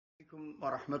عليكم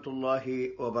ورحمة الله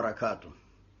وبركاته.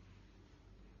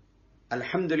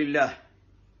 الحمد لله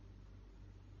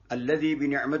الذي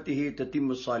بنعمته تتم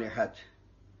الصالحات.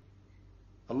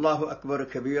 الله أكبر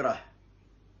كبيرة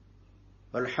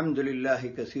والحمد لله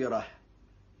كثيرة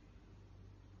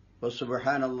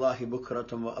وسبحان الله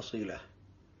بكرة وأصيلة.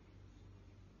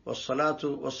 والصلاة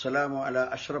والسلام على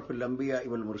أشرف الأنبياء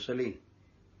والمرسلين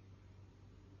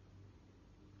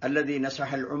الذي نصح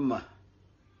الأمة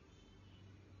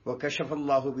وكشف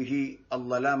الله به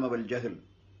الظلام والجهل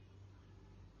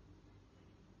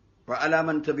وعلى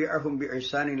من تبعهم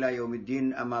بإحسان إلى يوم الدين.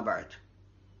 أما بعد.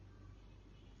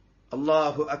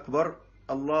 الله أكبر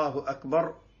الله أكبر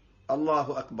الله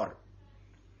أكبر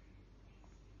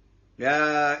لا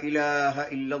إله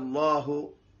إلا الله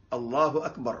الله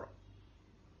أكبر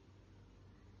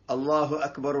الله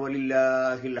أكبر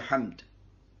ولله الحمد.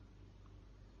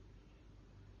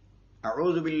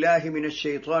 أعوذ بالله من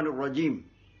الشيطان الرجيم.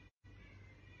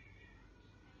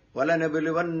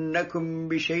 ولنبلونكم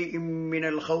بشيء من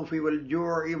الخوف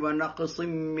والجوع ونقص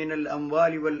من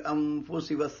الأموال والأنفس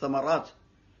والثمرات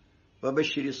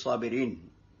وبشر الصابرين.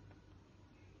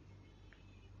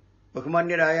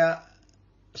 ബഹുമാന്യരായ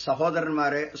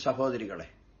സഹോദരന്മാരെ, സഹോദരികളെ,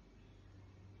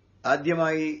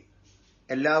 ആദ്യമായി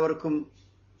എല്ലാവർക്കും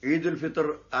ഈദുൽ ഫിത്ർ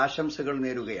ആശംസകൾ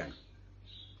നേരുകയാണ്.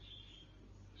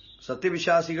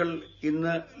 സത്യവിശ്വാസികൾ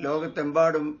ഇന്ന്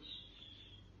ലോകത്തെമ്പാടും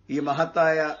ഈ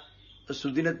മഹത്തായ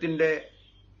സുദിനത്തിന്റെ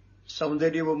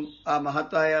സൗന്ദര്യവും ആ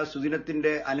മഹത്തായ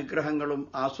സുദിനത്തിന്റെ അനുഗ്രഹങ്ങളും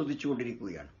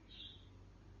ആസ്വദിച്ചുകൊണ്ടിരിക്കുകയാണ്.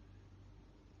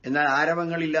 എന്നാൽ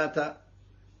ആരവങ്ങളില്ലാത്ത,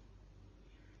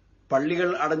 പള്ളികൾ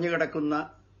അടഞ്ഞുകിടക്കുന്ന,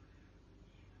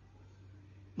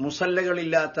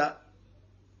 മുസല്ലകളില്ലാത്ത,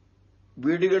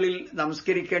 വീടുകളിൽ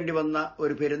നമസ്കരിക്കേണ്ടി വന്ന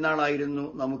ഒരു പെരുന്നാളായിരുന്നു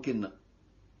നമുക്കിന്ന്.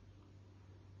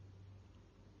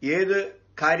 ഏത്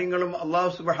കാര്യങ്ങളും അല്ലാഹു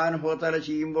സുബ്ഹാനഹു വ തആല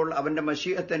ചെയ്യുമ്പോൾ അവന്റെ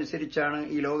മശീഅത്തനുസരിച്ചാണ്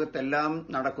ഈ ലോകത്തെല്ലാം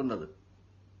നടക്കുന്നത്.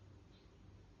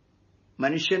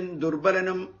 മനുഷ്യൻ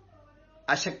ദുർബലനും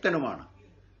അശക്തനുമാണ്.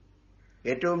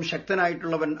 ഏറ്റവും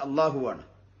ശക്തനായിട്ടുള്ളവൻ അല്ലാഹുവാണ്.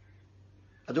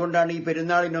 അതുകൊണ്ടാണ് ഈ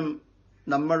പെരുന്നാളിനും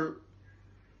നമ്മൾ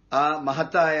ആ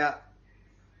മഹത്തായ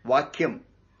വാക്യം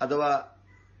അഥവാ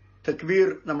തക്ബീർ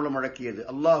നമ്മൾ മുഴക്കിയത്.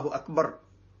 അല്ലാഹു അക്ബർ,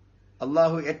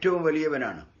 അല്ലാഹു ഏറ്റവും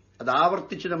വലിയവനാണ്. അത്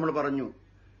ആവർത്തിച്ച് നമ്മൾ പറഞ്ഞു.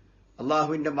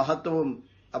 അല്ലാഹുവിന്റെ മഹത്വവും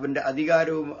അവന്റെ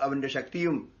അധികാരവും അവന്റെ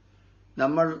ശക്തിയും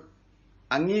നമ്മൾ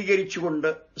അംഗീകരിച്ചുകൊണ്ട്,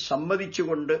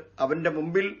 സമ്മതിച്ചുകൊണ്ട്, അവന്റെ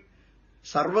മുമ്പിൽ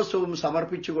സർവസ്വവും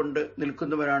സമർപ്പിച്ചുകൊണ്ട്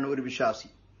നിൽക്കുന്നവരാണ് ഒരു വിശ്വാസി.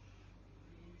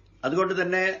 അതുകൊണ്ട്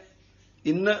തന്നെ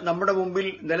ഇന്ന് നമ്മുടെ മുമ്പിൽ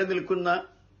നിലനിൽക്കുന്ന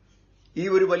ഈ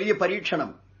ഒരു വലിയ പരീക്ഷണം,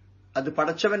 അത്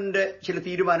പടച്ചവന്റെ ചില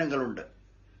തീരുമാനങ്ങളുണ്ട്.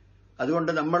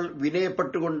 അതുകൊണ്ട് നമ്മൾ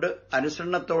വിനയപ്പെട്ടുകൊണ്ട്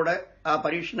അനുസരണത്തോടെ ആ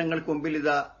പരീക്ഷണങ്ങൾക്ക് മുമ്പിൽ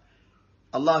ഇതാ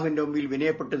അള്ളാഹുവിന്റെ മുമ്പിൽ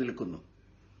വിനയപ്പെട്ട് നിൽക്കുന്നു.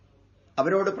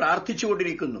 അവനോട്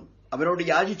പ്രാർത്ഥിച്ചുകൊണ്ടിരിക്കുന്നു, അവനോട്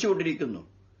യാചിച്ചുകൊണ്ടിരിക്കുന്നു.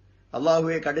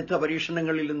 അള്ളാഹുവെ, കടുത്ത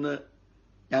പരീക്ഷണങ്ങളിൽ നിന്ന്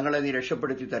ഞങ്ങളെ നീ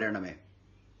രക്ഷപ്പെടുത്തി തരണമേ.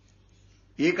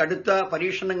 ഈ കടുത്ത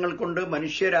പരീക്ഷണങ്ങൾ കൊണ്ട്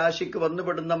മനുഷ്യരാശിക്ക്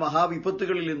വന്നുപെടുന്ന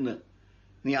മഹാവിപത്തുകളിൽ നിന്ന്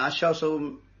നീ ആശ്വാസവും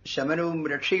ശമനവും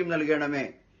രക്ഷയും നൽകണമേ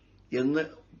എന്ന്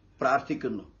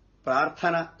പ്രാർത്ഥിക്കുന്നു.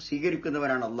 പ്രാർത്ഥന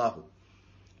സ്വീകരിക്കുന്നവനാണ് അള്ളാഹു.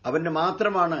 അവന്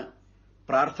മാത്രമാണ്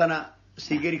പ്രാർത്ഥന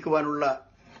സ്വീകരിക്കുവാനുള്ള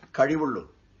കഴിവുള്ളൂ.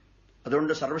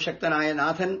 അതുകൊണ്ട് സർവശക്തനായ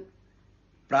നാഥൻ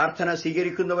പ്രാർത്ഥന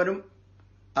സ്വീകരിക്കുന്നവനും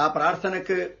ആ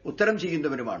പ്രാർത്ഥനയ്ക്ക് ഉത്തരം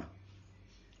ചെയ്യുന്നവനുമാണ്.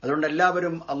 അതുകൊണ്ട്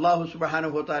എല്ലാവരും അല്ലാഹു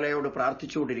സുബ്ഹാനഹു വ തആലയോട്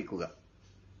പ്രാർത്ഥിച്ചുകൊണ്ടിരിക്കുക,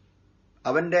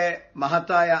 അവന്റെ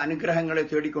മഹത്തായ അനുഗ്രഹങ്ങളെ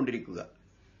തേടിക്കൊണ്ടിരിക്കുക.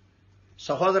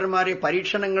 സഹോദരന്മാരെ,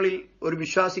 പരീക്ഷണങ്ങളിൽ ഒരു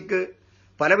വിശ്വാസിക്ക്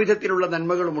പലവിധത്തിലുള്ള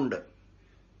നന്മകളുമുണ്ട്.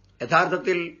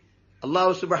 യഥാർത്ഥത്തിൽ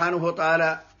അല്ലാഹു സുബ്ഹാനഹു വ തആല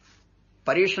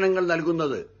പരീക്ഷണങ്ങൾ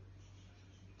നൽകുന്നത്,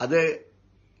 അത്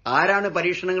ആരാണ്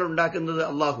പരീക്ഷണങ്ങൾ ഉണ്ടാക്കുന്നത്?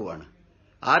 അല്ലാഹുവാണ്.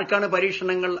 ആർക്കാണ്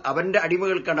പരീക്ഷണങ്ങൾ? അവന്റെ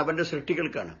അടിമകൾക്കാണ്, അവന്റെ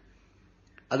സൃഷ്ടികൾക്കാണ്.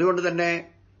 അതുകൊണ്ട് തന്നെ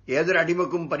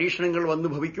ഏതൊരടിമക്കും പരീക്ഷണങ്ങൾ വന്നു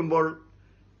ഭവിക്കുമ്പോൾ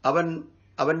അവൻ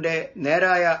അവന്റെ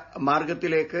നേരായ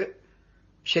മാർഗത്തിലേക്ക്,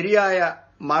 ശരിയായ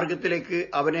മാർഗത്തിലേക്ക്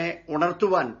അവനെ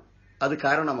ഉണർത്തുവാൻ അത്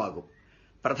കാരണമാകും.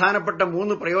 പ്രധാനപ്പെട്ട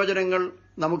 3 പ്രയോജനങ്ങൾ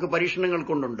നമുക്ക് പരീക്ഷണങ്ങൾ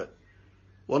കൊണ്ടുണ്ട്.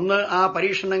 ഒന്ന്, ആ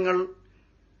പരീക്ഷണങ്ങൾ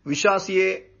വിശ്വാസിയെ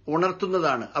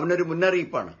ഉണർത്തുന്നതാണ്, അവനൊരു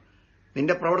മുന്നറിയിപ്പാണ്.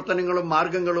 നിന്റെ പ്രവർത്തനങ്ങളും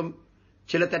മാർഗങ്ങളും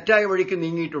ചില തെറ്റായ വഴിക്ക്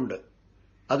നീങ്ങിയിട്ടുണ്ട്,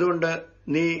 അതുകൊണ്ട്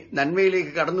നീ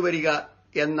നന്മയിലേക്ക് കടന്നുവരിക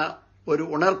എന്ന ഒരു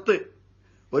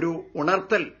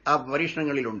ഉണർത്തൽ ആ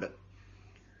പരീക്ഷണങ്ങളിലുണ്ട്.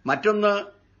 മറ്റൊന്ന്,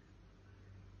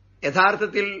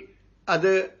 യഥാർത്ഥത്തിൽ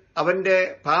അത് അവന്റെ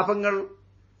പാപങ്ങൾ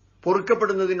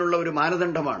പൊറുക്കപ്പെടുന്നതിനുള്ള ഒരു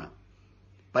മാനദണ്ഡമാണ്.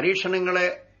 പരീക്ഷണങ്ങളെ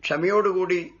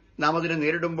ക്ഷമയോടുകൂടി നാം അതിനെ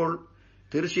നേരിടുമ്പോൾ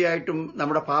തീർച്ചയായിട്ടും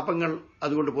നമ്മുടെ പാപങ്ങൾ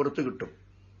അതുകൊണ്ട് പുറത്തു കിട്ടും.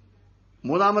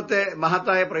 മൂന്നാമത്തെ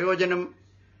മഹത്തായ പ്രയോജനം,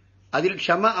 അതിൽ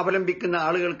ക്ഷമ അവലംബിക്കുന്ന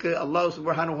ആളുകൾക്ക് അല്ലാഹു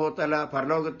സുബ്ഹാനഹു വ തആല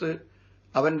പരലോകത്ത്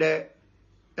അവന്റെ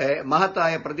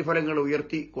മഹത്തായ പ്രതിഫലങ്ങൾ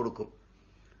ഉയർത്തി കൊടുക്കും.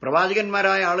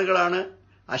 പ്രവാചകന്മാരായ ആളുകളാണ്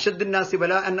അശദ്ദുന്നാസി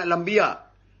ബലാഅൻ അൽ അംബിയ,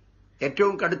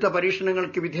 ഏറ്റവും കടുത്ത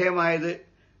പരീക്ഷണങ്ങൾക്ക് വിധേയമായത്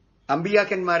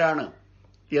അംബിയാക്കന്മാരാണ്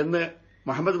എന്ന്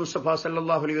മുഹമ്മദ് മുസ്തഫ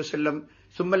സല്ലല്ലാഹു അലൈഹി വസല്ലം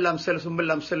സുമ്മൽ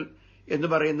അംസൽ എന്ന്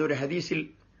പറയുന്ന ഒരു ഹദീസിൽ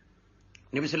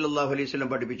നബി സല്ലല്ലാഹു അലൈഹി വസല്ലം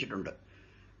പഠിപ്പിച്ചിട്ടുണ്ട്.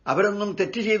 അവരൊന്നും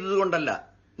തെറ്റ് ചെയ്തതുകൊണ്ടല്ല,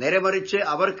 നേരെ മറിച്ച്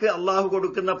അവർക്ക് അള്ളാഹു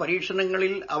കൊടുക്കുന്ന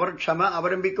പരീക്ഷണങ്ങളിൽ അവർ ക്ഷമ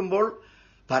അവലംബിക്കുമ്പോൾ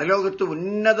പരലോകത്ത്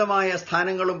ഉന്നതമായ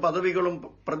സ്ഥാനങ്ങളും പദവികളും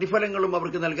പ്രതിഫലങ്ങളും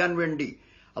അവർക്ക് നൽകാൻ വേണ്ടി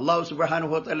അള്ളാഹു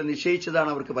സുബ്ഹാനഹു വ തആല നിശ്ചയിച്ചതാണ്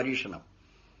അവർക്ക് പരീക്ഷണം.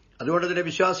 അതുകൊണ്ട് തന്നെ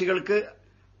വിശ്വാസികൾക്ക്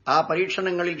ആ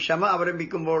പരീക്ഷണങ്ങളിൽ ക്ഷമ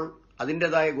അവലംബിക്കുമ്പോൾ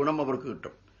അതിന്റേതായ ഗുണം അവർക്ക്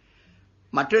കിട്ടും.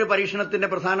 മറ്റൊരു പരീക്ഷണത്തിന്റെ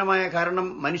പ്രധാനമായ കാരണം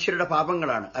മനുഷ്യരുടെ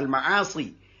പാപങ്ങളാണ്. അൽ മആസി,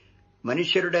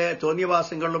 മനുഷ്യരുടെ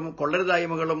തോന്നിയവാസങ്ങളും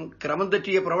കൊള്ളരുതായ്മകളും ക്രമം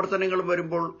തെറ്റിയ പ്രവർത്തനങ്ങളും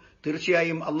വരുമ്പോൾ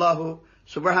തീർച്ചയായും അള്ളാഹു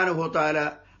സുബ്ഹാനഹു വ തആല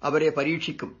അവരെ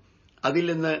പരീക്ഷിക്കും, അതിൽ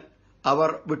നിന്ന് അവർ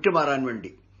വിട്ടുമാറാൻ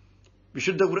വേണ്ടി.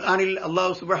 വിശുദ്ധ ഖുർആനിൽ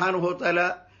അള്ളാഹു സുബ്ഹാനഹു വ തആല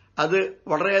അത്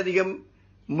വളരെയധികം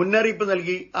മുന്നറിയിപ്പ്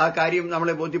നൽകി ആ കാര്യം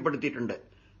നമ്മളെ ബോധ്യപ്പെടുത്തിയിട്ടുണ്ട്.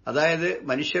 അതായത്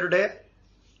മനുഷ്യരുടെ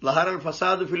ലഹറൽ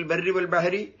ഫസാദ് ഫിൽ ബർരി വൽ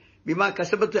ബഹരി ബിമാ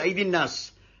കസബത്ത് ഐദിന്നാസ്,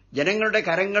 ജനങ്ങളുടെ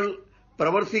കരങ്ങൾ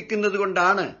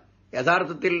പ്രവർത്തിക്കുന്നതുകൊണ്ടാണ്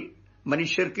യഥാർത്ഥത്തിൽ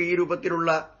മനുഷ്യർക്ക് ഈ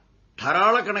രൂപത്തിലുള്ള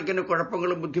ധാരാളക്കണക്കിന്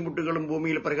കുഴപ്പങ്ങളും ബുദ്ധിമുട്ടുകളും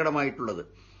ഭൂമിയിൽ പ്രകടമായിട്ടുള്ളത്.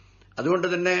 അതുകൊണ്ട്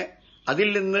തന്നെ അതിൽ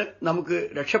നിന്ന് നമുക്ക്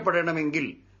രക്ഷപ്പെടണമെങ്കിൽ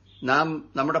നാം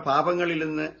നമ്മുടെ പാപങ്ങളിൽ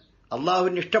നിന്ന്,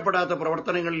 അള്ളാഹുവിന് ഇഷ്ടപ്പെടാത്ത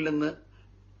പ്രവർത്തനങ്ങളിൽ നിന്ന്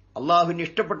അള്ളാഹുവിന്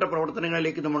ഇഷ്ടപ്പെട്ട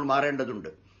പ്രവർത്തനങ്ങളിലേക്ക് നമ്മൾ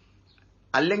മാറേണ്ടതുണ്ട്.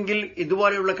 അല്ലെങ്കിൽ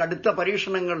ഇതുപോലെയുള്ള കടുത്ത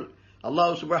പരീക്ഷണങ്ങൾ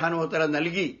അള്ളാഹു സുബ്ഹാനഹു വ തആല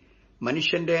നൽകി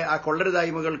മനുഷ്യന്റെ ആ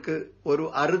കൊള്ളരുതായ്മകൾക്ക് ഒരു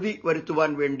അറുതി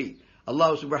വരുത്തുവാൻ വേണ്ടി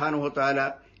അള്ളാഹു സുബ്ഹാനഹു വ തആല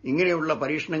ഇങ്ങനെയുള്ള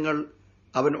പരീക്ഷണങ്ങൾ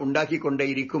അവൻ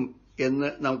ഉണ്ടാക്കിക്കൊണ്ടേയിരിക്കും എന്ന്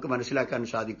നമുക്ക് മനസ്സിലാക്കാൻ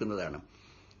സാധിക്കുന്നതാണ്.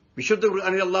 വിശുദ്ധ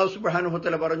ഖുർആനിൽ അള്ളാഹു സുബ്ഹാനഹു വ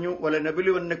തആല പറഞ്ഞു,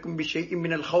 വലനബ്ലുവന്നകും ബിശൈഇൻ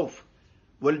മിനൽ ഖൗഫ്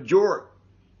വൽ ജൂഅ്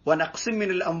വനഖ്സിൻ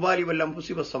മിനൽ അംവാലി വൽ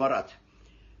അൻഫുസി വസ്സമറാത്ത്.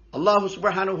 അള്ളാഹു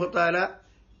സുബ്ഹാനഹു വ തആല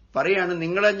പറയാണ്,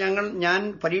 നിങ്ങളെ ഞാൻ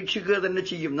പരീക്ഷിക്കുക തന്നെ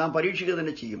ചെയ്യും, നാം പരീക്ഷിക്കുക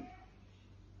തന്നെ ചെയ്യും.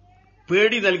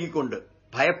 പേടി നൽകിക്കൊണ്ട്,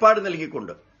 ഭയപ്പാട്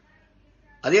നൽകിക്കൊണ്ട്,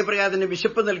 അതേപ്രകാരം തന്നെ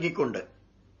വിശപ്പ് നൽകിക്കൊണ്ട്,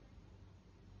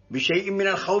 ബിശൈഇൻ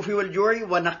മിനൽ ഖൗഫി വൽ ജൂഇ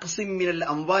വനഖ്സിൻ മിനൽ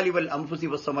അംവാലി വൽ അൻഫുസി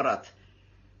വസ്സമറാത്ത്,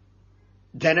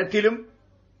 ധനത്തിലും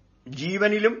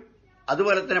ജീവനിലും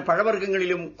അതുപോലെ തന്നെ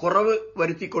പഴവർഗ്ഗങ്ങളിലും കുറവ്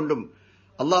വരുത്തിക്കൊണ്ടും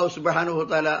അള്ളാഹു സുബ്ഹാനഹു വ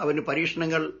തആല അവന്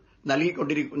പരീക്ഷണങ്ങൾ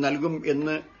നൽകും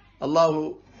എന്ന് അള്ളാഹു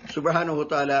സുബ്ഹാനഹു വ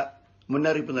തആല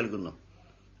മുന്നറിയിപ്പ് നൽകുന്നു.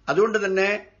 അതുകൊണ്ട് തന്നെ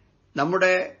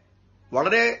നമ്മുടെ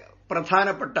വളരെ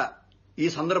പ്രധാനപ്പെട്ട ഈ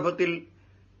സന്ദർഭത്തിൽ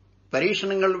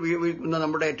പരീക്ഷണങ്ങൾ ഉപയോഗിക്കുന്ന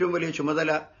നമ്മുടെ ഏറ്റവും വലിയ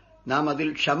ചുമതല നാം അതിൽ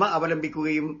ക്ഷമ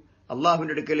അവലംബിക്കുകയും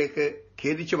അള്ളാഹുവിന്റെ അടുക്കലേക്ക്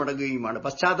ഖേദിച്ചു മടങ്ങുകയുമാണ്.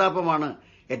 പശ്ചാത്താപമാണ്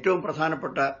ഏറ്റവും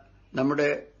പ്രധാനപ്പെട്ട നമ്മുടെ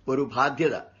ഒരു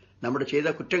ബാധ്യത. നമ്മുടെ ചെയ്ത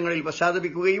കുറ്റങ്ങളിൽ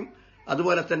പശ്ചാത്തപിക്കുകയും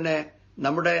അതുപോലെ തന്നെ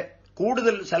നമ്മുടെ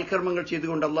കൂടുതൽ സൽക്കർമ്മങ്ങൾ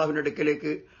ചെയ്തുകൊണ്ട് അള്ളാഹുവിന്റെ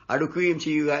അടുക്കലേക്ക് അടുക്കുകയും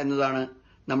ചെയ്യുക എന്നതാണ്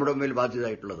നമ്മുടെ മേൽ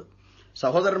ബാധ്യതയായിട്ടുള്ളത്.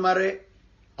 സഹോദരന്മാരെ,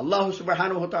 അള്ളാഹു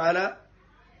സുബ്ഹാനഹു വ തആല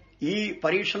ഈ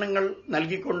പരീക്ഷണങ്ങൾ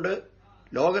നൽകിക്കൊണ്ട്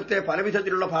ലോകത്തെ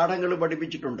പലവിധത്തിലുള്ള പാഠങ്ങൾ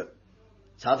പഠിപ്പിച്ചിട്ടുണ്ട്.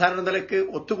 സാധാരണ നിലയ്ക്ക്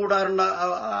ഒത്തുകൂടാറുണ്ട്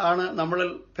ആണ് നമ്മളിൽ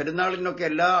പെരുന്നാളിനൊക്കെ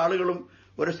എല്ലാ ആളുകളും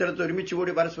ഒരു സ്ഥലത്ത്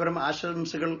ഒരുമിച്ചുകൂടി പരസ്പരം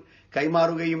ആശംസകൾ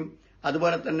കൈമാറുകയും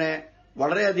അതുപോലെ തന്നെ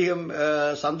വളരെയധികം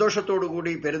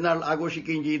സന്തോഷത്തോടുകൂടി പെരുന്നാൾ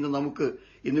ആഘോഷിക്കുകയും ചെയ്യുന്ന നമുക്ക്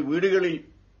ഇന്ന് വീടുകളിൽ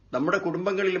നമ്മുടെ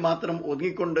കുടുംബങ്ങളിൽ മാത്രം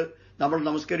ഒതുങ്ങിക്കൊണ്ട് നമ്മൾ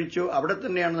നമസ്കരിച്ചു, അവിടെ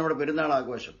തന്നെയാണ് നമ്മുടെ പെരുന്നാൾ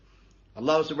ആഘോഷം.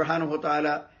 അല്ലാഹു സുബ്ഹാനഹു വ തആല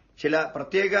ചില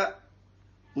പ്രത്യേക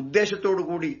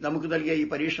ഉദ്ദേശത്തോടുകൂടി നമുക്ക് നൽകിയ ഈ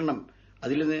പരീക്ഷണം,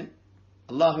 അതിൽ നിന്ന്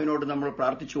അള്ളാഹുവിനോട് നമ്മൾ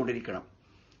പ്രാർത്ഥിച്ചുകൊണ്ടിരിക്കണം.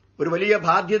 ഒരു വലിയ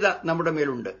ബാധ്യത നമ്മുടെ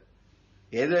മേലുണ്ട്.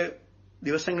 ഏത്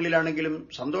ദിവസങ്ങളിലാണെങ്കിലും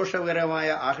സന്തോഷകരമായ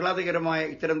ആഹ്ലാദകരമായ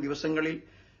ഇത്തരം ദിവസങ്ങളിൽ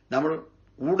നമ്മൾ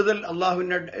കൂടുതൽ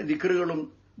അള്ളാഹുവിന്റെ ദിക്റുകളും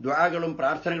ദുആകളും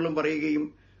പ്രാർത്ഥനകളും പറയുകയും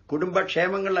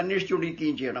കുടുംബക്ഷേമങ്ങൾ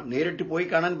അന്വേഷിച്ചുകൊണ്ടിരിക്കുകയും ചെയ്യണം. നേരിട്ട് പോയി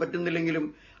കാണാൻ പറ്റുന്നില്ലെങ്കിലും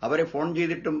അവരെ ഫോൺ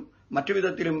ചെയ്തിട്ടും മറ്റു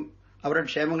വിധത്തിലും അവരുടെ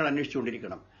ക്ഷേമങ്ങൾ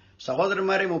അന്വേഷിച്ചുകൊണ്ടിരിക്കണം.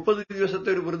 സഹോദരന്മാരെ, 30 ദിവസത്തെ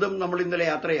ഒരു വ്രതം നമ്മൾ ഇന്നലെ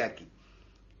യാത്രയാക്കി.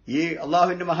 ഈ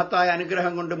അള്ളാഹുവിന്റെ മഹത്തായ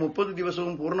അനുഗ്രഹം കൊണ്ട് 30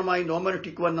 ദിവസവും പൂർണ്ണമായി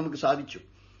നോമ്പനുഷ്ഠിക്കുവാൻ നമുക്ക് സാധിച്ചു.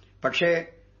 പക്ഷേ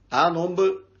ആ നോമ്പ്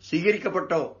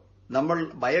സ്വീകരിക്കപ്പെട്ടോ? നമ്മൾ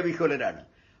ഭയവിഹ്വലരാണ്.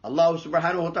 അള്ളാഹു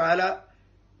സുബ്ഹാനഹു വ തആല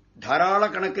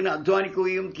ധാരാളക്കണക്കിന്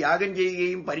അധ്വാനിക്കുകയും ത്യാഗം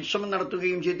ചെയ്യുകയും പരിശ്രമം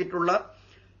നടത്തുകയും ചെയ്തിട്ടുള്ള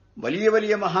വലിയ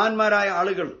വലിയ മഹാന്മാരായ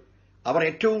ആളുകൾ, അവർ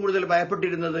ഏറ്റവും കൂടുതൽ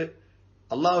ഭയപ്പെട്ടിരുന്നത്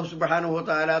അള്ളാഹു സുബ്ഹാനഹു വ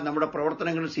തആല നമ്മുടെ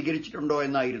പ്രവർത്തനങ്ങൾ സ്വീകരിച്ചിട്ടുണ്ടോ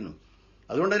എന്നായിരുന്നു.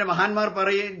 അതുകൊണ്ട് തന്നെ മഹാന്മാർ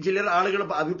ചില ആളുകൾ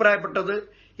അഭിപ്രായപ്പെട്ടത്,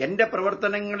 എന്റെ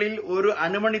പ്രവർത്തനങ്ങളിൽ ഒരു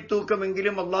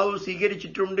അണുമണിത്തൂക്കമെങ്കിലും അള്ളാഹു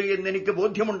സ്വീകരിച്ചിട്ടുണ്ട് എന്നെനിക്ക്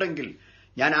ബോധ്യമുണ്ടെങ്കിൽ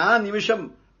ഞാൻ ആ നിമിഷം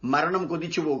മരണം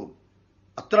കൊതിച്ചു പോകും.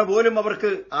 അത്ര പോലും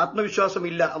അവർക്ക്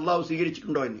ആത്മവിശ്വാസമില്ല അള്ളാഹു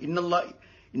സ്വീകരിച്ചിട്ടുണ്ടോ എന്ന്.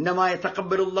 ഇന്നമാ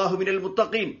യതഖബ്ബലുല്ലാഹു മിനൽ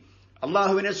മുത്തഖീൻ,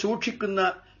 അള്ളാഹുവിനെ സൂക്ഷിക്കുന്ന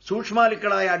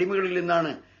സൂക്ഷ്മാലുക്കളായ അടിമകളിൽ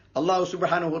നിന്നാണ് അള്ളാഹു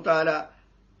സുബ്ഹാനഹു വ തആല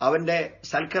അവന്റെ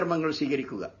സൽക്കർമ്മങ്ങൾ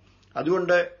സ്വീകരിക്കുക.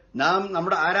 അതുകൊണ്ട് നാം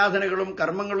നമ്മുടെ ആരാധനകളും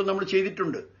കർമ്മങ്ങളും നമ്മൾ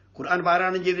ചെയ്തിട്ടുണ്ട്. ഖുർആൻ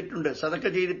പാരായണം ചെയ്തിട്ടുണ്ട്, സദക്ക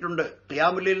ചെയ്തിട്ടുണ്ട്,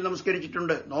 ഖിയാമുൽ ലൈൽ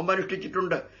നമസ്കരിച്ചിട്ടുണ്ട്,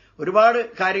 നോമ്പനുഷ്ഠിച്ചിട്ടുണ്ട്. ഒരുപാട്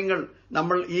കാര്യങ്ങൾ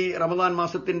നമ്മൾ ഈ റമദാൻ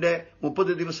മാസത്തിന്റെ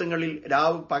 30 ദിവസങ്ങളിൽ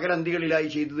പകലന്തികളിലായി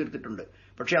ചെയ്തു തീർത്തിട്ടുണ്ട്.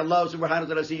 പക്ഷേ അല്ലാഹു സുബ്ഹാനഹു വ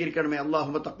തആല സ്വീകരിക്കണമേ,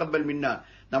 അല്ലാഹുമ്മ തഖബ്ബൽ മിന്ന.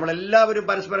 നമ്മളെല്ലാവരും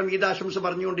പരസ്പരം ഈദാശംസ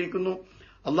പറഞ്ഞുകൊണ്ടിരിക്കുന്നു.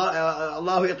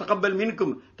 അല്ലാഹു യതഖബ്ബൽ മിൻകും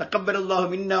തഖബ്ബലല്ലാഹു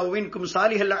മിന്ന വമിൻകും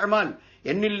സാലിഹൽ അഅമാൽ.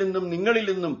 എന്നിൽ നിന്നും നിങ്ങളിൽ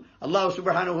നിന്നും അല്ലാഹു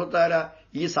സുബ്ഹാനഹു വ തആല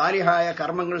ഈ സാലിഹായ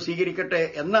കർമ്മങ്ങൾ സ്വീകരിക്കട്ടെ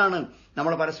എന്നാണ്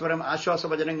നമ്മൾ പരസ്പരം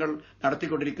ആശ്വാസവചനങ്ങൾ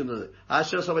നടത്തിക്കൊണ്ടിരിക്കുന്നത്,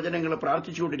 ആശ്വാസവചനങ്ങൾ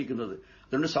പ്രാർത്ഥിച്ചുകൊണ്ടിരിക്കുന്നത്.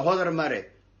 അതുകൊണ്ട് സഹോദരന്മാരെ,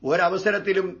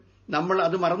 ഒരവസരത്തിലും നമ്മൾ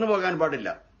അത് മറന്നുപോകാൻ പാടില്ല.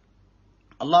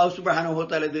 അല്ലാഹു സുബ്ഹാനഹു വ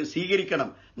തആല ഇത് സ്വീകരിക്കണം,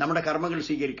 നമ്മുടെ കർമ്മങ്ങൾ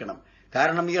സ്വീകരിക്കണം.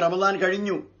 കാരണം ഈ റമദാൻ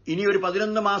കഴിഞ്ഞു, ഇനി ഒരു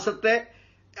 11 മാസത്തെ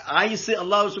ആയുസ്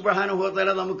അല്ലാഹു സുബ്ഹാനഹു വ തആല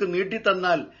നമുക്ക്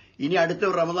നീട്ടിത്തന്നാൽ ഇനി അടുത്ത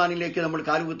റമദാനിലേക്ക് നമ്മൾ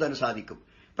കാലുകുത്താൻ സാധിക്കും.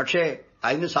 പക്ഷേ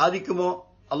അതിന് സാധിക്കുമോ?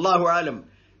 അല്ലാഹു ആലം.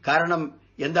 കാരണം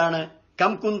എന്താണ്?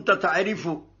 കം കുന്ത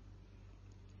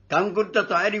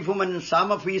തഅരിഫു മൻ സാമ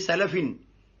ഫീ സലഫിൻ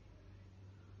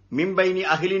മിൻ ബൈനി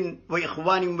അഹ്ലിൻ വ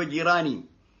ഇഖ്വാനിൻ വ ജിറാനി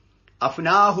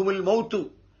അഫ്നാഹുമുൽ മൗതു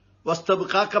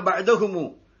വസ്തബ്ഖാക ബഅദഹും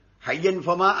ഹയ്യൻ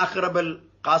ഫമാ അഖ്റബൽ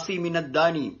ഖാസി മിനദ്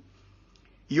ദാനി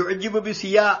യുഅജിബു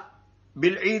ബിസിയാ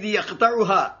ബിൽഈദി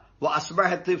യഖ്തഉഹാ വ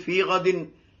അസ്ബഹത് ഫീ ഗദിൻ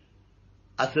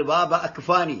അസ്ബാബ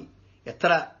അക്ഫാനി.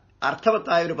 എത്ര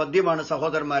അർത്ഥവത്തായ ഒരു പദ്യമാണ്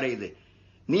സഹോദരന്മാരെ ഇത്.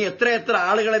 നീ എത്ര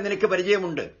ആളുകളെ നിനക്ക്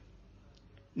പരിചയമുണ്ട്.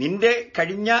 നിന്റെ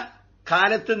കഴിഞ്ഞ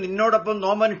കാലത്ത് നിന്നോടൊപ്പം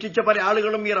നോമ്പനുഷ്ഠിച്ച പല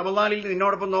ആളുകളും ഈ റമദാനിൽ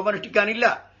നിന്നോടൊപ്പം നോമ്പനുഷ്ഠിക്കാനില്ല.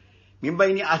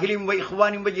 മിമ്പൈനി അഹ്ലിം വ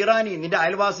ഇഖ്വാനിം വ ജിറാനി, നിന്റെ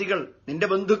അയൽവാസികൾ, നിന്റെ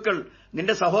ബന്ധുക്കൾ,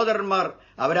 നിന്റെ സഹോദരന്മാർ,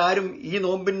 അവരാരും ഈ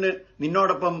നോമ്പിന്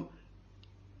നിന്നോടൊപ്പം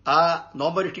ആ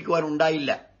നോമ്പനുഷ്ഠിക്കുവാൻ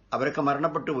ഉണ്ടായില്ല. അവരൊക്കെ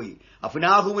മരണപ്പെട്ടുപോയി.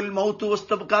 അഫ്നാഹുമുൽ മൗതു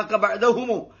വസ്തബ്ഖാക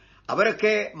ബഅദഹും,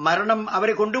 അവരൊക്കെ മരണം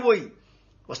അവരെ കൊണ്ടുപോയി.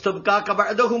 വസ്തബ്ഖാക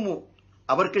ബഅദഹും,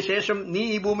 അവർക്ക് ശേഷം നീ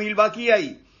ഈ ഭൂമിയിൽ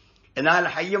ബാക്കിയായി. എന്നാൽ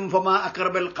ഹയ്യം ഫമാ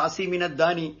അഖ്റബൽ ഖാസി മിനദ്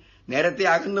ദാനി, നേരത്തെ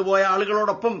അകന്നുപോയ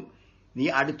ആളുകളോടൊപ്പം നീ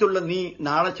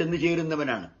നാളെ ചെന്നു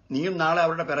ചേരുന്നവനാണ്. നീയും നാളെ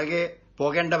അവരുടെ പിറകെ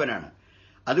പോകേണ്ടവനാണ്.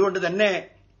 അതുകൊണ്ട് തന്നെ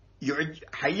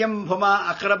ഹയ്യം ഫമാ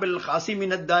അഖ്റബൽ ഖാസി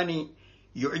മിനദ് ദാനി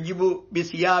യുഅജിബു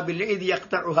ബിസിയാബിൽ ഈദി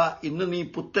യഖ്തഉഹ, ഇന്ന് നീ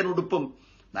പുത്തനുടുപ്പും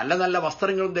നല്ല നല്ല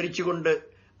വസ്ത്രങ്ങളും ധരിച്ചുകൊണ്ട്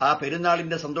ആ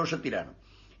പെരുന്നാളിന്റെ സന്തോഷത്തിലാണ്.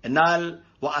 എന്നാൽ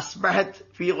വ അസ്ബഹത്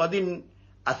ഫീ ഗദിൻ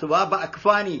അസ്വാബ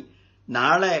അക്ഫാനി,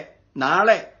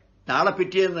 നാളെ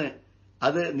പിറ്റേന്ന്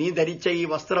അത് നീ ധരിച്ച ഈ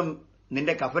വസ്ത്രം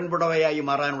നിന്റെ കഫൻ പുടവയായി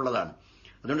മാറാനുള്ളതാണ്.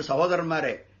 അതുകൊണ്ട്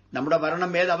സഹോദരന്മാരെ, നമ്മുടെ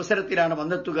മരണം ഏത് അവസരത്തിലാണ്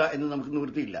വന്നെത്തുക എന്ന് നമുക്ക്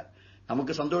നിവൃത്തിയില്ല.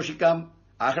 നമുക്ക് സന്തോഷിക്കാം,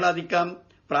 ആഹ്ലാദിക്കാം,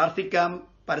 പ്രാർത്ഥിക്കാം,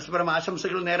 പരസ്പരം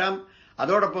ആശംസകൾ നേരാം.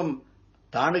 അതോടൊപ്പം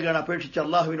താണുകയാണ് അപേക്ഷിച്ച്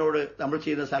അള്ളാഹുവിനോട് നമ്മൾ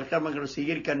ചെയ്യുന്ന സൽക്കർമ്മങ്ങൾ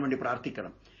സ്വീകരിക്കാൻ വേണ്ടി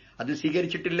പ്രാർത്ഥിക്കണം. അത്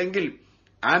സ്വീകരിച്ചിട്ടില്ലെങ്കിൽ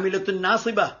ആമിലത്തുൻ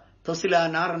നാസിബ തസ്ല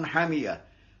നാറൻ ഹാമിയ,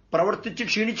 പ്രവർത്തിച്ച്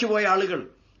ക്ഷീണിച്ചുപോയ ആളുകൾ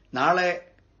നാളെ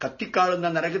കത്തിക്കാളുന്ന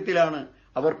നരകത്തിലാണ്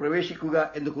അവർ പ്രവേശിക്കുക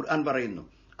എന്ന് ഖുർആൻ പറയുന്നു.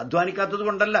 അധ്വാനിക്കാത്തത്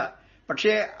കൊണ്ടല്ല,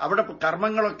 പക്ഷേ അവിടെ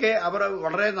കർമ്മങ്ങളൊക്കെ അവർ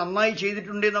വളരെ നന്നായി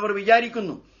ചെയ്തിട്ടുണ്ടെന്ന് അവർ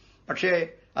വിചാരിക്കുന്നു. പക്ഷേ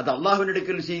അത് അള്ളാഹുവിന്റെ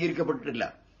അടുക്കൽ സ്വീകരിക്കപ്പെട്ടിട്ടില്ല.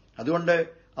 അതുകൊണ്ട്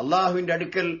അള്ളാഹുവിന്റെ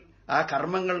അടുക്കൽ ആ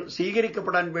കർമ്മങ്ങൾ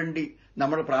സ്വീകരിക്കപ്പെടാൻ വേണ്ടി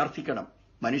നമ്മൾ പ്രാർത്ഥിക്കണം.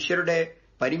 മനുഷ്യരുടെ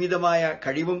പരിമിതമായ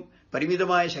കഴിവും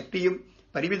പരിമിതമായ ശക്തിയും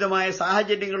പരിമിതമായ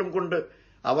സാഹചര്യങ്ങളും കൊണ്ട്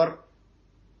അവർ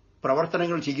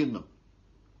പ്രവർത്തനങ്ങൾ ചെയ്യുന്നു.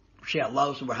 പക്ഷേ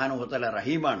അല്ലാഹു സുബ്ഹാനഹു വ തആല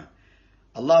റഹീമാണ്.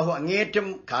 അല്ലാഹു അങ്ങേയറ്റം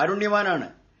കാരുണ്യവാനാണ്.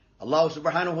 അല്ലാഹു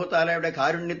സുബ്ഹാനഹു വ തആലയുടെ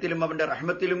കാരുണ്യത്തിലും അവന്റെ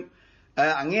റഹ്മത്തിലും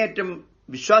അങ്ങേയറ്റം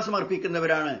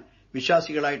വിശ്വാസമർപ്പിക്കുന്നവരാണ്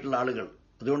വിശ്വാസികളായിട്ടുള്ള ആളുകൾ.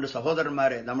 അതുകൊണ്ട്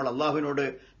സഹോദരന്മാരെ, നമ്മൾ അള്ളാഹുവിനോട്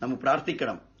നമുക്ക്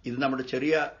പ്രാർത്ഥിക്കണം. ഇത് നമ്മുടെ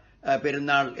ചെറിയ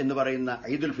പെരുന്നാൾ എന്ന് പറയുന്ന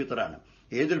ഈദുൽ ഫിത്റാണ്.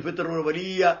 ഈദുൽ ഫിത്ർ ഒരു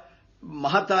വലിയ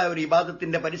മഹത്തായ ഒരു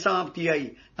ഇബാദത്തിന്റെ പരിസമാപ്തിയായി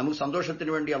നമുക്ക്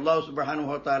സന്തോഷത്തിന് വേണ്ടി അല്ലാഹു സുബ്ഹാനഹു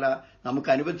വ തആല നമുക്ക്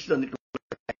അനുവദിച്ചു തന്നിട്ടുണ്ട്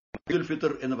ഈദുൽ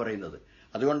ഫിത്ർ എന്ന് പറയുന്നത്.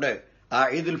 അതുകൊണ്ട് ആ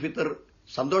ഈദുൽ ഫിത്ർ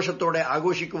സന്തോഷത്തോടെ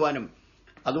ആഘോഷിക്കുവാനും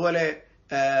അതുപോലെ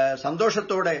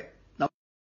സന്തോഷത്തോടെ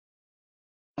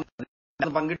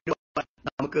പങ്കിടുവാൻ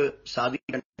നമുക്ക്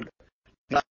സാധിക്കുന്നുണ്ട്.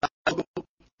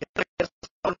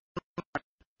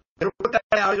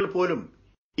 ആളുകൾ പോലും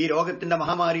ഈ ലോകത്തിന്റെ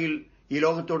മഹാമാരിയിൽ ഈ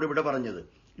ലോകത്തോട് വിട പറഞ്ഞത്.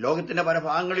 ലോകത്തിന്റെ പല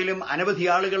ഭാഗങ്ങളിലും അനവധി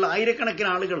ആളുകൾ, ആയിരക്കണക്കിന്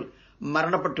ആളുകൾ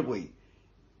മരണപ്പെട്ടുപോയി.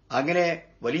 അങ്ങനെ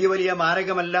വലിയ വലിയ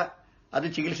മാരകമല്ല, അത്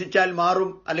ചികിത്സിച്ചാൽ മാറും,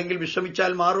 അല്ലെങ്കിൽ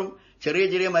വിശ്രമിച്ചാൽ മാറും, ചെറിയ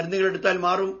ചെറിയ മരുന്നുകൾ എടുത്താൽ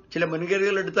മാറും, ചില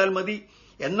മുൻകരുതലുകൾ എടുത്താൽ മതി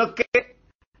എന്നൊക്കെ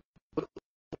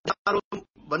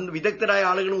വിദഗ്ധരായ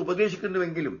ആളുകളും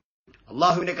ഉപദേശിക്കുന്നുവെങ്കിലും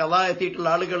അള്ളാഹുവിന്റെ ഖളാ എത്തിയിട്ടുള്ള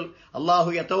ആളുകൾ അള്ളാഹു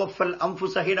യതവഫൽ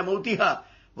അൻഫുസ ഹീന മൗതിഹ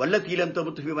വല്ലതീ ലം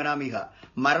തമുത് ഫീ മനാമിഹ,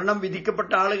 മരണം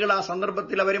വിധിക്കപ്പെട്ട ആളുകൾ ആ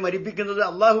സന്ദർഭത്തിൽ അവരെ മരിപ്പിക്കുന്നത്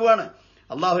അള്ളാഹുവാണ്.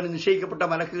 അള്ളാഹുവിന് നിശ്ചയിക്കപ്പെട്ട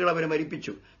മലക്കുകൾ അവരെ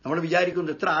മരിപ്പിച്ചു. നമ്മൾ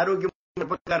വിചാരിക്കുന്നത് എത്ര ആരോഗ്യം,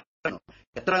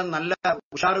 എത്ര നല്ല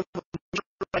ഉഷാർ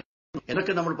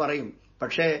എന്നൊക്കെ നമ്മൾ പറയും.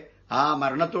 പക്ഷേ ആ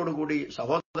മരണത്തോടുകൂടി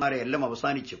സഹോദരന്മാരെ എല്ലാം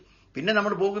അവസാനിച്ചു. പിന്നെ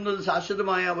നമ്മൾ പോകുന്നത്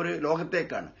ശാശ്വതമായ ഒരു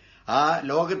ലോകത്തേക്കാണ്. ആ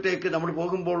ലോകത്തേക്ക് നമ്മൾ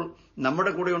പോകുമ്പോൾ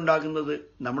നമ്മുടെ കൂടെ ഉണ്ടാകുന്നത്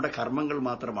നമ്മുടെ കർമ്മങ്ങൾ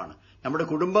മാത്രമാണ്. നമ്മുടെ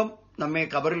കുടുംബം നമ്മെ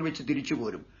കബറിൽ വെച്ച് തിരിച്ചു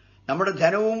പോരും. നമ്മുടെ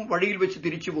ധനവും വഴിയിൽ വെച്ച്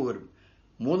തിരിച്ചു പോരും.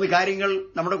 3 കാര്യങ്ങൾ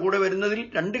നമ്മുടെ കൂടെ വരുന്നതിൽ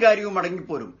 2 കാര്യവും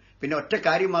അടങ്ങിപ്പോരും. പിന്നെ ഒറ്റ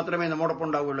കാര്യം മാത്രമേ നമ്മോടൊപ്പം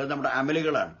ഉണ്ടാവുകയുള്ളൂ, നമ്മുടെ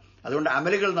അമലുകളാണ്. അതുകൊണ്ട്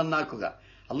അമലുകൾ നന്നാക്കുക.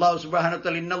 അല്ലാഹു സുബ്ഹാനഹു വ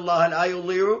തആല ഇന്നല്ലാഹ ലാ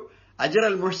യുളിഉ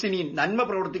അജ്റൽ മുഹ്സിനീൻ, നന്മ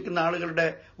പ്രവർത്തിക്കുന്ന ആളുകളുടെ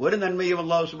ഒരു നന്മയും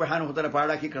അല്ലാഹു സുബ്ഹാനഹു വ തആല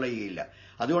പാഴാക്കി കളയുകയില്ല.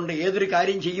 അതുകൊണ്ട് ഏതൊരു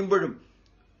കാര്യം ചെയ്യുമ്പോഴും,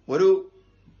 ഒരു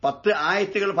 10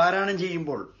 ആയത്തുകൾ പാരായണം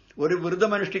ചെയ്യുമ്പോൾ, ഒരു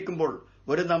വ്രതമനുഷ്ഠിക്കുമ്പോൾ,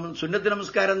 ഒരു സുന്നത്ത്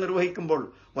നമസ്കാരം നിർവഹിക്കുമ്പോൾ,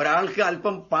 ഒരാൾക്ക്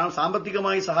അല്പം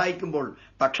സാമ്പത്തികമായി സഹായിക്കുമ്പോൾ,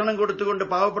 ഭക്ഷണം കൊടുത്തുകൊണ്ട്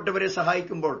പാവപ്പെട്ടവരെ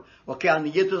സഹായിക്കുമ്പോൾ ഒക്കെ ആ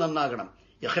നിയ്യത്ത് നന്നാകണം.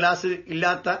 ഇഖ്ലാസ്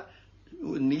ഇല്ലാത്ത,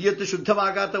 നിയ്യത്ത്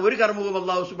ശുദ്ധമാകാത്ത ഒരു കർമ്മവും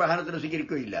അല്ലാഹു സുബ്ഹാനഹു വ തആല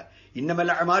സ്വീകരിക്കുകയില്ല.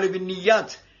 ഇന്നമൽ അഅമാലു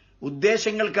ബിന്നിയ്യാത്ത്,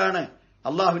 ഉദ്ദേശങ്ങൾക്കാണ്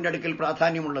അല്ലാഹുവിന്റെ അടുക്കൽ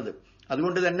പ്രാധാന്യമുള്ളത്.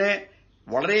 അതുകൊണ്ട് തന്നെ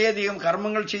വളരെയധികം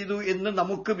കർമ്മങ്ങൾ ചെയ്തു എന്ന്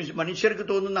നമുക്ക് മനുഷ്യർക്ക്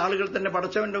തോന്നുന്ന ആളുകൾ തന്നെ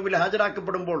പടച്ചവന്റെ മുമ്പിൽ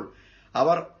ഹാജരാക്കപ്പെടുമ്പോൾ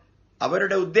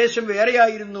അവരുടെ ഉദ്ദേശം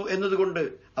വേറെയായിരുന്നു എന്നതുകൊണ്ട്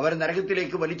അവരെ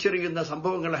നരകത്തിലേക്ക് വലിച്ചെറിയുന്ന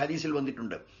സംഭവങ്ങൾ ഹദീസിൽ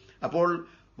വന്നിട്ടുണ്ട്. അപ്പോൾ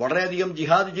വളരെയധികം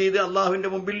ജിഹാദ് ചെയ്ത് അള്ളാഹുവിന്റെ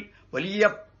മുമ്പിൽ വലിയ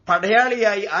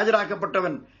പടയാളിയായി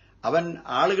ഹാജരാക്കപ്പെട്ടവൻ, അവൻ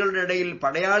ആളുകളുടെ ഇടയിൽ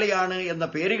പടയാളിയാണ് എന്ന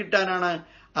പേര് കിട്ടാനാണ്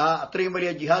അത്രയും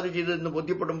വലിയ ജിഹാദ് ചെയ്തതെന്ന്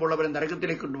ബോധ്യപ്പെടുമ്പോൾ അവരെ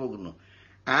നരകത്തിലേക്ക് കൊണ്ടുപോകുന്നു.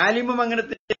 ആലിമും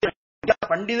അങ്ങനത്തെ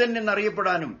പണ്ഡിതൻ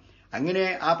എന്നറിയപ്പെടാനും അങ്ങനെ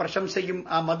ആ പ്രശംസയും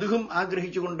ആ മധുഹും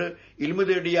ആഗ്രഹിച്ചുകൊണ്ട് ഇൽമു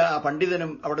തേടിയ ആ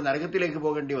പണ്ഡിതനും അവിടെ നരകത്തിലേക്ക്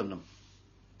പോകേണ്ടി വന്നു.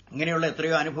 ഇങ്ങനെയുള്ള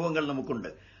എത്രയോ അനുഭവങ്ങൾ നമുക്കുണ്ട്.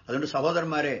 അതുകൊണ്ട്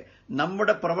സഹോദരന്മാരെ,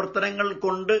 നമ്മുടെ പ്രവർത്തനങ്ങൾ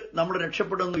കൊണ്ട് നമ്മൾ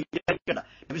രക്ഷപ്പെടുമെന്ന് വിചാരിക്കേണ്ട.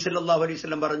 നബി സല്ലല്ലാഹു അലൈഹി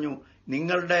വസല്ലം പറഞ്ഞു,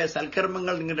 നിങ്ങളുടെ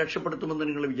സൽക്കർമ്മങ്ങൾ നിങ്ങൾ രക്ഷപ്പെടുത്തുമെന്ന്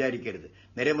നിങ്ങൾ വിചാരിക്കരുത്.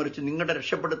 നേരെ മറിച്ച് നിങ്ങളുടെ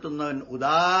രക്ഷപ്പെടുത്തുന്നവൻ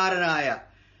ഉദാരനായ,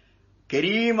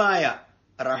 കരീമായ,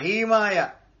 റഹീമായ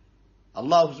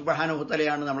അല്ലാഹു സുബ്ഹാനഹു വ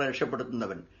തആലയാണ് നമ്മളെ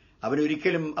രക്ഷപ്പെടുത്തുന്നവൻ.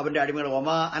 അവനൊരിക്കലും അവന്റെ അടിമകൾ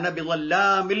വമാ അന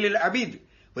ബിളല്ലാമിൽ ലിൽ അബീദ്,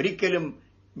 ഒരിക്കലും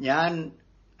ഞാൻ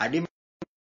അടിമ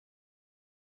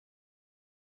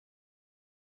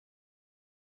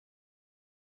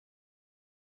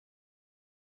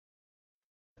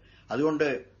അതുകൊണ്ട്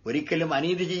ഒരിക്കലും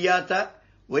അനീതി ചെയ്യാത്ത,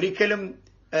 ഒരിക്കലും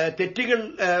തെറ്റുകൾ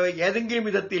ഏതെങ്കിലും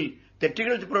വിധത്തിൽ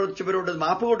തെറ്റുകൾ പ്രവർത്തിച്ചവരോട്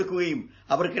മാപ്പ് കൊടുക്കുകയും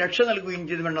അവർക്ക് രക്ഷ നൽകുകയും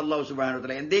ചെയ്തുവെന്ന് അല്ലാഹു സുബ്ഹാനഹു വ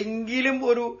തആല എന്തെങ്കിലും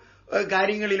ഒരു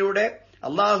കാര്യങ്ങളിലൂടെ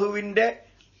അല്ലാഹുവിന്റെ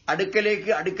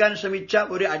അടുക്കലേക്ക് അടുക്കാൻ ശ്രമിച്ച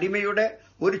ഒരു അടിമയുടെ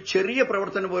ഒരു ചെറിയ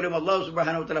പ്രവർത്തനം പോലും അല്ലാഹു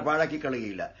സുബ്ഹാനഹു വ തആല പാഴാക്കി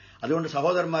കളയുകയില്ല. അതുകൊണ്ട്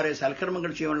സഹോദരന്മാരെ,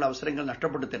 സൽക്കർമ്മങ്ങൾ ചെയ്യാനുള്ള അവസരങ്ങൾ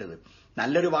നഷ്ടപ്പെടുത്തരുത്.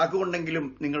 നല്ലൊരു വാക്കുകൊണ്ടെങ്കിലും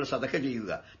നിങ്ങൾ സദഖ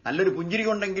ചെയ്യുക, നല്ലൊരു പുഞ്ചിരി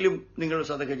കൊണ്ടെങ്കിലും നിങ്ങൾ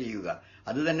സദഖ ചെയ്യുക.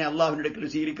 അത് തന്നെ അല്ലാഹുവിന്റെ അടുക്കൽ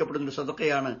സ്വീകരിക്കപ്പെടുന്ന ഒരു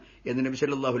സദഖയാണ് എന്ന് നബി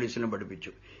സല്ലല്ലാഹു അലൈഹി വസല്ലം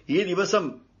പഠിപ്പിച്ചു. ഈ ദിവസം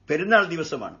പെരുന്നാൾ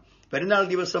ദിവസമാണ്. പെരുന്നാൾ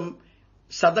ദിവസം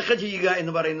സദഖ ചെയ്യുക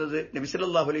എന്ന് പറയുന്നത് നബി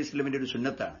സല്ലല്ലാഹു അലൈഹി വസല്ലമിന്റെ ഒരു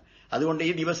സുന്നത്താണ്. അതുകൊണ്ട്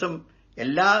ഈ ദിവസം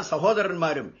എല്ലാ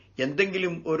സഹോദരന്മാരും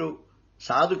എന്തെങ്കിലും ഒരു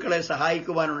സാധുക്കളെ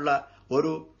സഹായിക്കുവാനുള്ള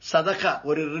ഒരു സദഖ,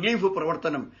 ഒരു റിലീഫ്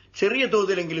പ്രവർത്തനം ചെറിയ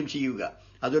തോതിലെങ്കിലും ചെയ്യുക.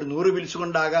 അതൊരു 100 ബിൽസ്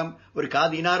കൊണ്ടാകാം, ഒരു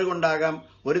ദീനാറ് കൊണ്ടാകാം,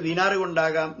 1 ദീനാറ്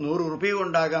കൊണ്ടാകാം, 100 റുപ്യ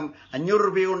കൊണ്ടാകാം, 500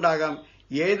 റുപ്യ കൊണ്ടാകാം.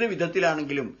 ഏത്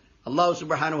വിധത്തിലാണെങ്കിലും അല്ലാഹു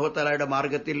സുബ്ഹാനഹു വ തആലയുടെ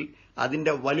മാർഗത്തിൽ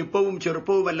അതിന്റെ വലുപ്പവും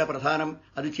ചെറുപ്പവുമല്ല പ്രധാനം,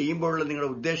 അത് ചെയ്യുമ്പോഴുള്ള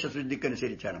നിങ്ങളുടെ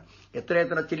ഉദ്ദേശശുദ്ധിക്കനുസരിച്ചാണ്.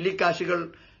 എത്രയെത്ര ചില്ലിക്കാശുകൾ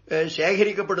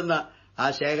ശേഖരിക്കപ്പെടുന്ന ആ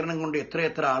ശേഖരണം കൊണ്ട്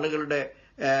എത്രയെത്ര ആളുകളുടെ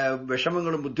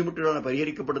വിഷമങ്ങളും ബുദ്ധിമുട്ടുകളാണ്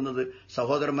പരിഹരിക്കപ്പെടുന്നത്.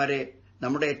 സഹോദരന്മാരെ,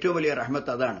 നമ്മുടെ ഏറ്റവും വലിയ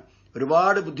റഹ്മത്ത് അതാണ്.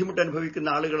 ഒരുപാട് ബുദ്ധിമുട്ട് അനുഭവിക്കുന്ന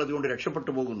ആളുകൾ അതുകൊണ്ട്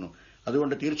രക്ഷപ്പെട്ടു പോകുന്നു.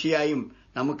 അതുകൊണ്ട് തീർച്ചയായും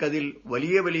നമുക്കതിൽ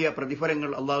വലിയ വലിയ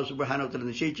പ്രതിഫലങ്ങൾ അല്ലാഹു സുബ്ഹാനഹു വ തആല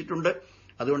നിശ്ചയിച്ചിട്ടുണ്ട്.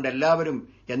 അതുകൊണ്ട് എല്ലാവരും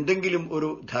എന്തെങ്കിലും ഒരു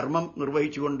ധർമ്മം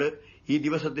നിർവഹിച്ചുകൊണ്ട് ഈ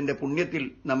ദിവസത്തിന്റെ പുണ്യത്തിൽ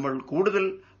നമ്മൾ കൂടുതൽ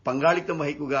പങ്കാളിത്തം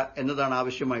വഹിക്കുക എന്നതാണ്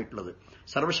ആവശ്യമായിട്ടുള്ളത്.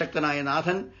 സർവശക്തനായ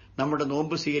നാഥൻ നമ്മുടെ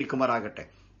നോമ്പ് സ്വീകരിക്കുമാറാകട്ടെ,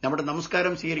 നമ്മുടെ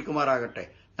നമസ്കാരം സ്വീകരിക്കുമാറാകട്ടെ,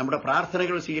 നമ്മുടെ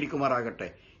പ്രാർത്ഥനകൾ സ്വീകരിക്കുമാറാകട്ടെ.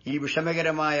 ഈ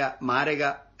വിഷമകരമായ മാരക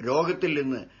രോഗത്തിൽ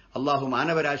നിന്ന് അല്ലാഹു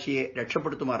മാനവരാശിയെ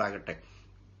രക്ഷപ്പെടുത്തുമാറാകട്ടെ.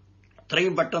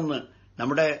 എത്രയും പെട്ടെന്ന്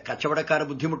നമ്മുടെ കച്ചവടക്കാർ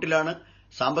ബുദ്ധിമുട്ടിലാണ്,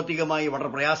 സാമ്പത്തികമായി വളരെ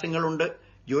പ്രയാസങ്ങളുണ്ട്,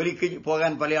 ജോലിക്ക്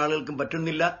പോകാൻ പല ആളുകൾക്കും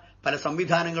പറ്റുന്നില്ല, പല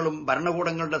സംവിധാനങ്ങളും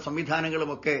ഭരണകൂടങ്ങളുടെ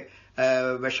സംവിധാനങ്ങളുമൊക്കെ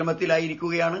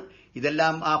വിഷമത്തിലായിരിക്കുകയാണ്.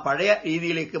 ഇതെല്ലാം ആ പഴയ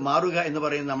രീതിയിലേക്ക് മാറുക എന്ന്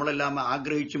പറയുന്നത് നമ്മളെല്ലാം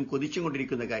ആഗ്രഹിച്ചും കൊതിച്ചും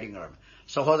കൊണ്ടിരിക്കുന്ന കാര്യങ്ങളാണ്.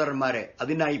 സഹോദരന്മാരെ,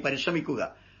 അതിനായി പരിശ്രമിക്കുക,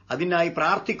 അതിനായി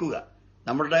പ്രാർത്ഥിക്കുക.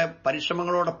 നമ്മളുടെ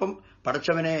പരിശ്രമങ്ങളോടൊപ്പം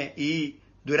പടച്ചവനെ ഈ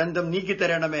ദുരന്തം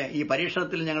നീക്കിത്തരണമേ, ഈ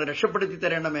പരീക്ഷണത്തിൽ ഞങ്ങൾ രക്ഷപ്പെടുത്തി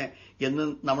തരണമേ എന്ന്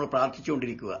നമ്മൾ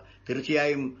പ്രാർത്ഥിച്ചുകൊണ്ടിരിക്കുക.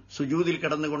 തീർച്ചയായും സുജൂദിൽ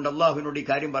കിടന്നുകൊണ്ട് അള്ളാഹുവിനോട് ഈ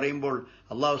കാര്യം പറയുമ്പോൾ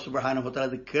അല്ലാഹു സുബ്ഹാനഹു വ തആല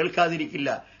അത് കേൾക്കാതിരിക്കില്ല.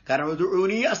 കാരണം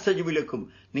ഉദൂനി അസ്തജിബ് ലക്കും,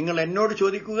 നിങ്ങൾ എന്നോട്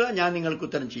ചോദിക്കുക, ഞാൻ നിങ്ങൾക്ക്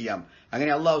ഉത്തരം ചെയ്യാം.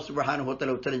 അങ്ങനെ അല്ലാഹു സുബ്ഹാനഹു വ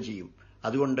തആല ഉത്തരം ചെയ്യും.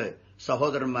 അതുകൊണ്ട്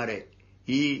സഹോദരന്മാരെ,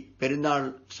 ഈ പെരുന്നാൾ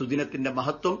സുദിനത്തിന്റെ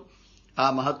മഹത്വം, ആ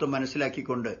മഹത്വം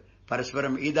മനസ്സിലാക്കിക്കൊണ്ട്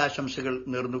പരസ്പരം ഈദാശംസകൾ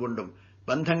നേർന്നുകൊണ്ടും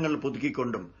ബന്ധങ്ങൾ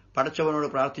പുതുക്കിക്കൊണ്ടും പടച്ചവനോട്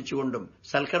പ്രാർത്ഥിച്ചുകൊണ്ടും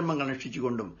സൽക്കർമ്മങ്ങൾ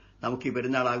അനുഷ്ഠിച്ചുകൊണ്ടും നമുക്ക് ഈ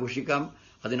പെരുന്നാൾ ആഘോഷിക്കാം.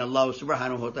 അതിന് അല്ലാഹു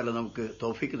സുബ്ഹാനഹു വ തആല നമുക്ക്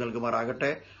തൗഫീക്ക്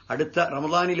നൽകുമാറാകട്ടെ. അടുത്ത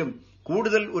റമദാനിലും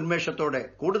കൂടുതൽ ഉന്മേഷത്തോടെ,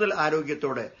 കൂടുതൽ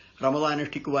ആരോഗ്യത്തോടെ റമദാൻ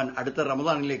അനുഷ്ഠിക്കുവാൻ അടുത്ത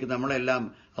റമദാനിലേക്ക് നമ്മളെല്ലാം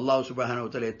അല്ലാഹു സുബ്ഹാനഹു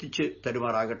വ തആല എത്തിച്ചു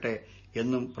തരുമാറാകട്ടെ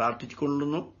എന്നും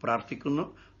പ്രാർത്ഥിക്കുന്നു.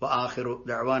 വആഖിറു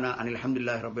ദഅവാന അനിൽ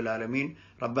ഹംദുലില്ലാഹി റബ്ബിൽ ആലമീൻ.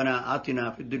 റബ്ബനാ ആതിനാ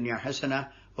ഫിദ് ദുനിയ ഹസന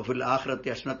വഫിൽ ആഖിറതി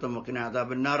ഹസനതൻ വഖിനാ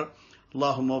അദാബന്നാർ.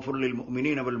 اللهم اغفر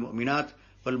للمؤمنين والمؤمنات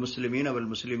والمسلمين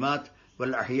والمسلمات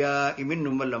والأحياء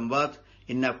منهم والأموات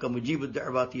إنك مجيب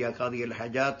الدعوات يا قاضي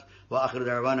الحاجات. وآخر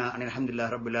دعوانا أن الحمد لله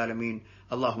رب العالمين.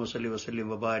 اللهم صل وسلم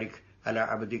وبارك على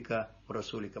عبدك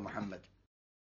ورسولك محمد.